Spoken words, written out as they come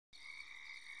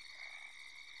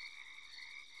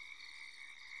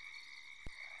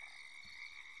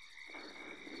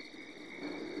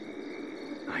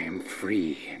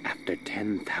free after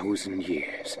 10,000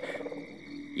 years.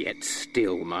 Yet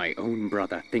still my own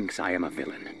brother thinks I am a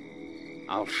villain.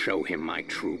 I'll show him my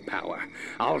true power.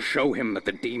 I'll show him that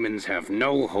the demons have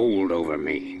no hold over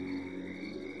me.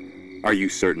 Are you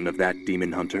certain of that,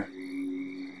 Demon Hunter?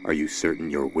 Are you certain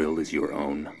your will is your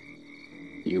own?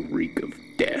 You reek of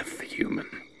death, human.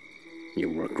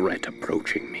 You'll regret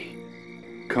approaching me.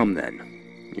 Come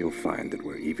then. You'll find that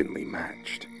we're evenly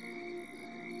matched.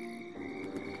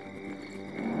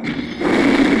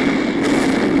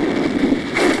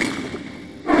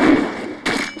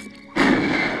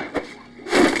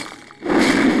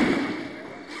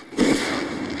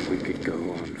 We could go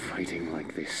on fighting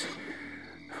like this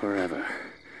forever.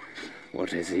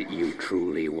 What is it you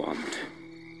truly want?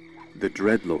 The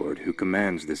dreadlord who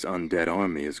commands this undead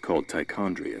army is called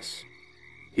Tichondrius.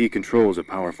 He controls a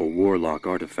powerful warlock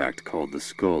artifact called the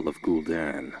Skull of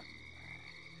Gul'dan.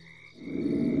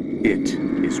 It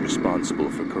is responsible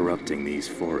for corrupting these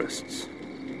forests.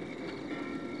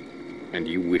 And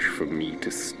you wish for me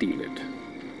to steal it?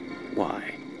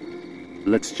 Why?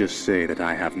 Let's just say that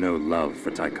I have no love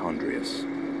for Tichondrius,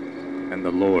 and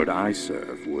the lord I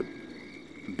serve would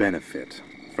benefit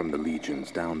from the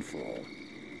Legion's downfall.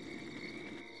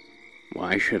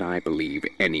 Why should I believe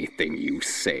anything you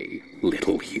say,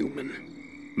 little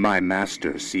human? My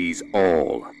master sees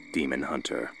all, Demon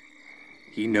Hunter.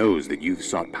 He knows that you've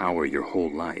sought power your whole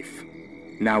life.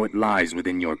 Now it lies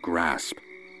within your grasp.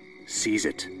 Seize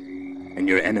it, and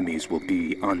your enemies will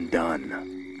be undone.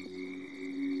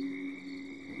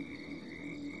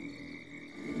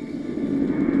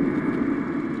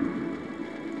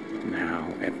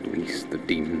 Now, at least the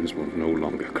demons will no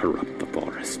longer corrupt the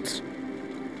forests.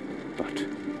 But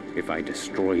if I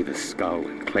destroy the skull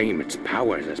and claim its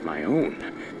powers as my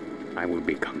own, I will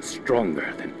become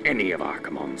stronger than any of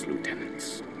Archimonde's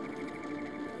lieutenants.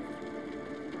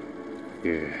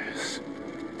 Yes,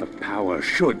 the power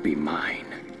should be mine.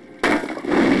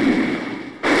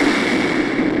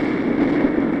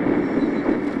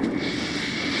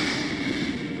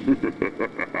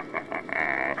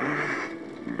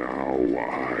 Now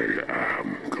I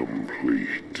am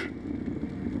complete.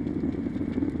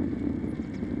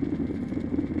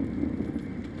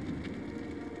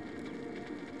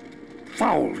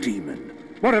 Foul demon!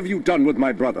 What have you done with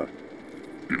my brother?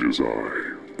 It is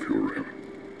I, Purim.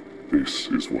 This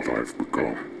is what I've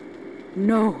become.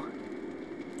 No.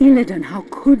 Illidan, how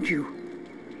could you?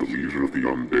 The leader of the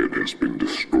undead has been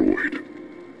destroyed,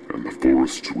 and the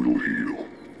forests will heal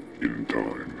in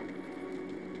time.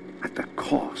 At the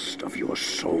cost of your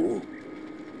soul?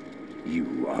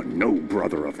 You are no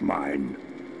brother of mine.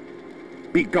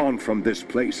 Be gone from this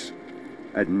place,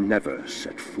 and never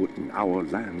set foot in our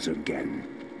lands again.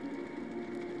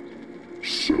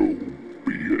 So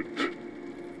be it,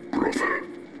 brother.